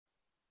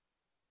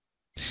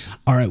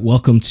All right,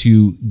 welcome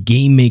to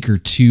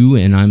GameMaker 2,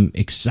 and I'm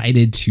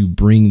excited to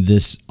bring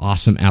this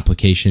awesome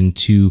application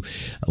to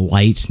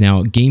light.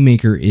 Now,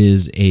 GameMaker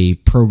is a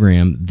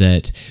program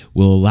that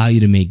will allow you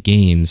to make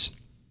games,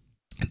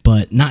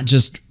 but not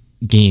just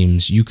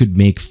games. You could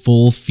make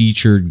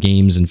full-featured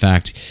games. In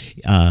fact,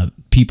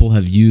 people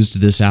have used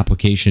this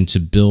application to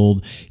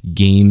build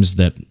games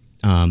that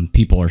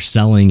people are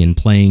selling and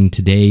playing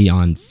today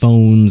on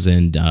phones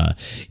and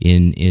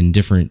in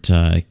different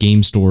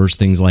game stores,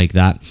 things like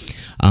that.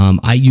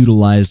 I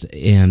utilized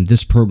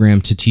this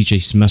program to teach a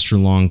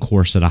semester-long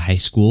course at a high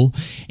school,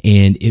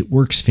 and it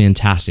works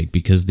fantastic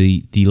because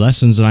the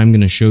lessons that I'm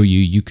going to show you,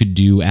 you could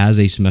do as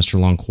a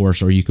semester-long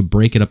course, or you could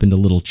break it up into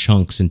little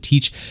chunks and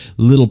teach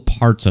little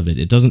parts of it.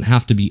 It doesn't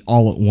have to be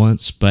all at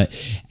once, but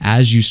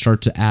as you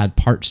start to add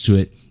parts to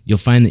it, you'll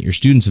find that your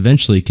students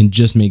eventually can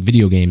just make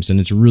video games, and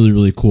it's really,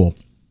 really cool.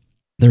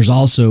 There's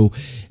also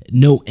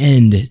no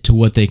end to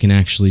what they can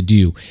actually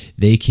do.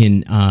 They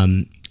can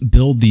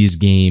build these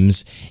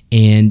games,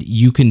 and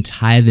you can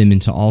tie them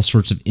into all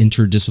sorts of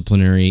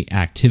interdisciplinary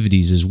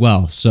activities as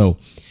well. So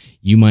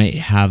you might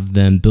have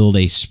them build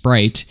a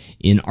sprite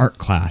in art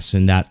class,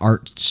 and that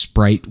art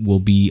sprite will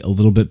be a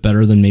little bit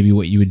better than maybe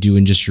what you would do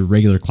in just your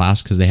regular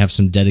class because they have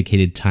some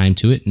dedicated time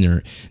to it,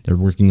 and they're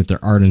working with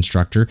their art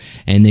instructor,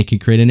 and they can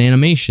create an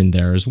animation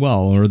there as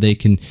well. Or they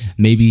can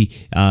maybe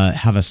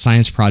have a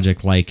science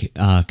project like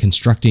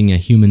constructing a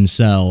human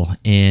cell,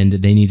 and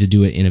they need to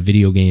do it in a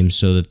video game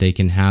so that they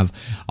can have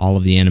all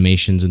of the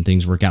animations and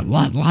things work out.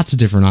 Lots of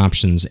different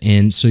options,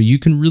 and so you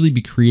can really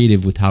be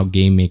creative with how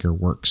GameMaker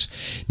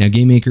works. Now,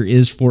 GameMaker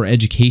is for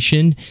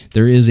education.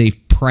 There is a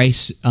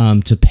price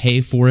to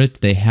pay for it.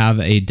 They have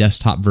a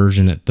desktop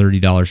version at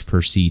 $30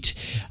 per seat.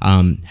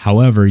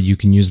 However, you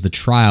can use the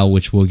trial,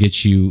 which will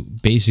get you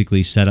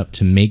basically set up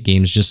to make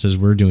games just as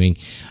we're doing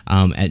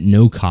at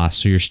no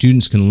cost. So your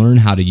students can learn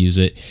how to use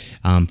it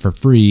for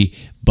free.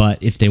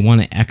 But if they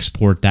want to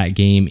export that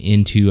game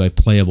into a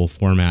playable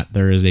format,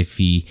 there is a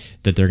fee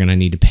that they're going to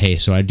need to pay.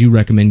 So I do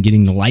recommend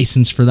getting the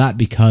license for that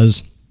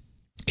because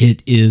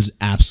it is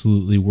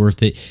absolutely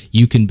worth it.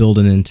 You can build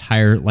an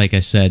entire, like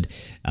I said,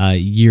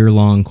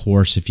 year-long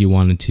course if you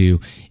wanted to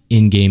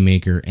in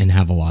GameMaker and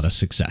have a lot of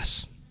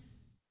success.